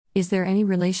Is there any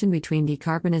relation between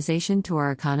decarbonization to our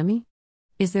economy?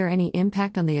 Is there any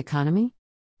impact on the economy?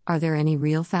 Are there any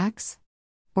real facts?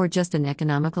 Or just an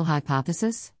economical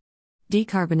hypothesis?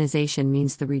 Decarbonization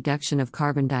means the reduction of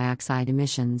carbon dioxide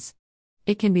emissions.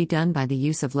 It can be done by the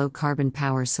use of low-carbon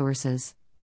power sources.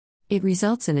 It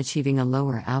results in achieving a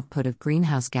lower output of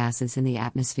greenhouse gases in the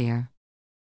atmosphere.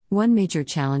 One major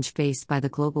challenge faced by the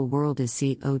global world is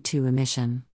CO2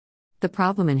 emission. The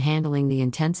problem in handling the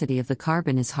intensity of the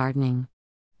carbon is hardening.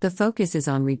 The focus is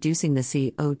on reducing the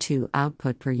CO2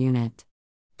 output per unit,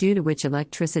 due to which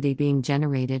electricity being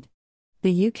generated.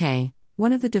 The UK,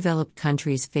 one of the developed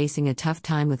countries facing a tough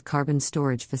time with carbon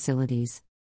storage facilities.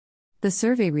 The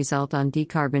survey result on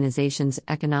decarbonization's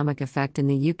economic effect in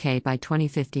the UK by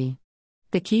 2050.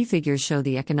 The key figures show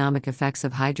the economic effects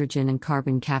of hydrogen and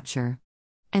carbon capture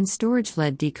and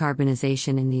storage-led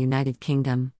decarbonization in the United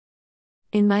Kingdom.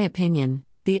 In my opinion,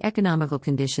 the economical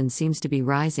condition seems to be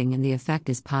rising and the effect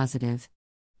is positive.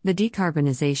 The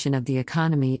decarbonization of the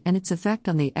economy and its effect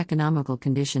on the economical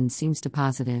condition seems to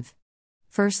positive.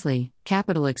 Firstly,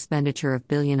 capital expenditure of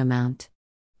billion amount.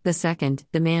 The second,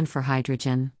 demand for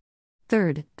hydrogen.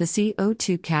 Third, the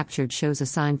CO2 captured shows a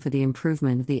sign for the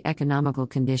improvement of the economical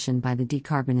condition by the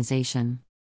decarbonization.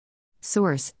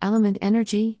 Source: Element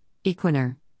Energy,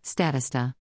 Equinor, Statista.